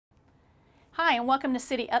Hi, and welcome to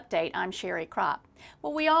City Update. I'm Sherry Crop.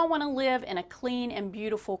 Well, we all want to live in a clean and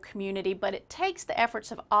beautiful community, but it takes the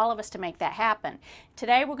efforts of all of us to make that happen.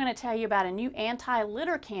 Today we're going to tell you about a new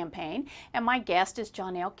anti-litter campaign, and my guest is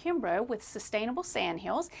Jonelle Kimbrough with Sustainable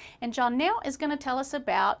Sandhills. And Jonelle is going to tell us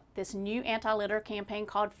about this new anti-litter campaign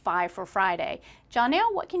called Five for Friday.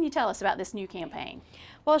 Jonelle, what can you tell us about this new campaign?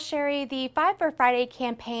 Well, Sherry, the Five for Friday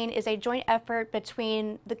campaign is a joint effort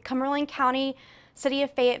between the Cumberland County, City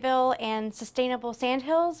of Fayetteville, and Sustainable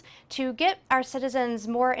Sandhills to get our citizens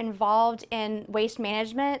more involved in waste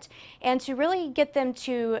management and to really get them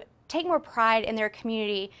to take more pride in their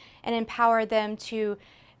community and empower them to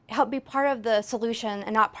help be part of the solution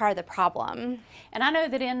and not part of the problem. And I know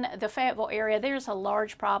that in the Fayetteville area there's a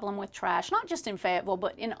large problem with trash, not just in Fayetteville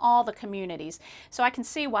but in all the communities. So I can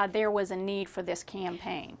see why there was a need for this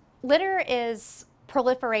campaign. Litter is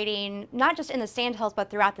proliferating not just in the Sandhills but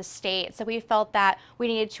throughout the state, so we felt that we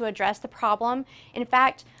needed to address the problem. In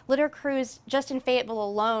fact, litter crews just in Fayetteville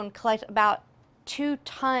alone collect about 2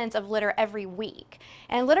 tons of litter every week.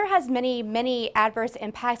 And litter has many adverse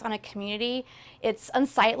impacts on a community. It's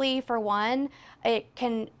unsightly, for one. It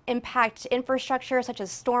can impact infrastructure such as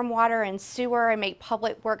stormwater and sewer and make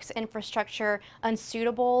public works infrastructure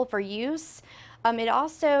unsuitable for use. It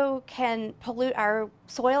also can pollute our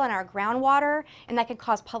soil and our groundwater, and that can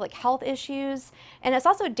cause public health issues. And it's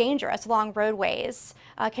also dangerous along roadways,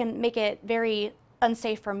 can make it very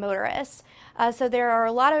unsafe for motorists. So there are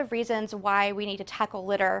a lot of reasons why we need to tackle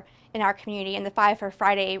litter in our community, and the Five for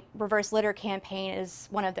Friday reverse litter campaign is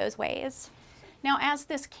one of those ways. Now, as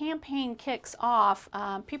this campaign kicks off,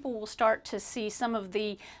 people will start to see some of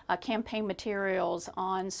the campaign materials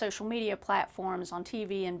on social media platforms, on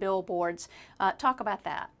TV and billboards. Talk about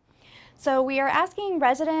that. So we are asking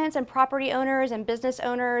residents and property owners and business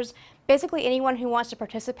owners, basically anyone who wants to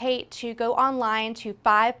participate, to go online to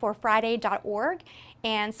fiveforfriday.org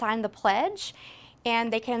and sign the pledge.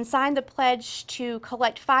 And they can sign the pledge to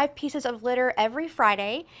collect 5 pieces of litter every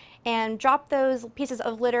Friday and drop those pieces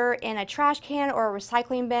of litter in a trash can or a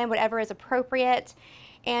recycling bin, whatever is appropriate,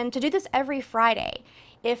 and to do this every Friday.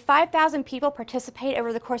 If 5,000 people participate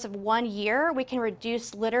over the course of 1 year, we can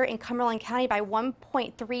reduce litter in Cumberland County by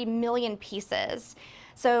 1.3 million pieces.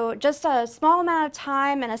 So just a small amount of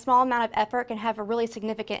time and a small amount of effort can have a really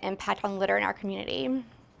significant impact on litter in our community.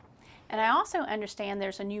 And I also understand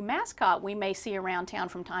there's a new mascot we may see around town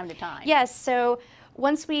from time to time. Yes, so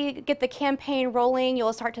once we get the campaign rolling,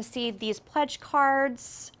 you'll start to see these pledge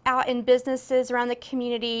cards out in businesses around the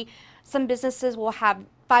community. Some businesses will have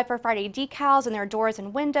Five for Friday decals in their doors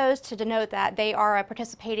and windows to denote that they are a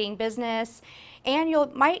participating business. And you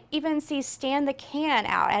might even see Stand the Can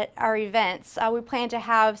out at our events. We plan to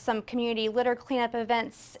have some community litter cleanup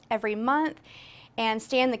events every month, and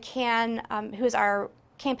Stand the Can, who is our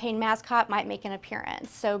campaign mascot, might make an appearance.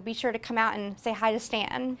 So be sure to come out and say hi to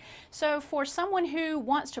Stan. So for someone who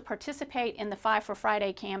wants to participate in the Five for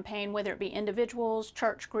Friday campaign, whether it be individuals,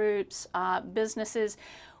 church groups, businesses,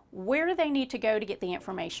 where do they need to go to get the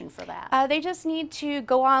information for that? They just need to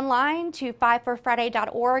go online to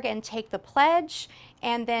fiveforfriday.org and take the pledge,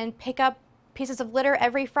 and then pick up pieces of litter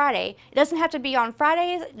every Friday. It doesn't have to be on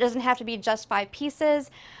Fridays. It doesn't have to be just 5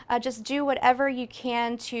 pieces. Just do whatever you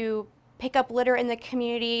can to pick up litter in the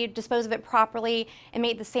community, dispose of it properly, and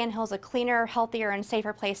make the Sandhills a cleaner, healthier, and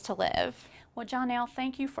safer place to live. Well, Jonelle,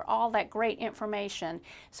 thank you for all that great information.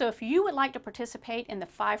 So if you would like to participate in the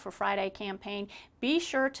Five for Friday campaign, be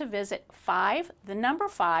sure to visit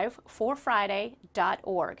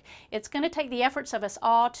 5forfriday.org. It's going to take the efforts of us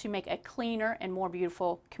all to make a cleaner and more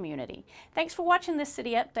beautiful community. Thanks for watching this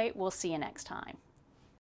City Update. We'll see you next time.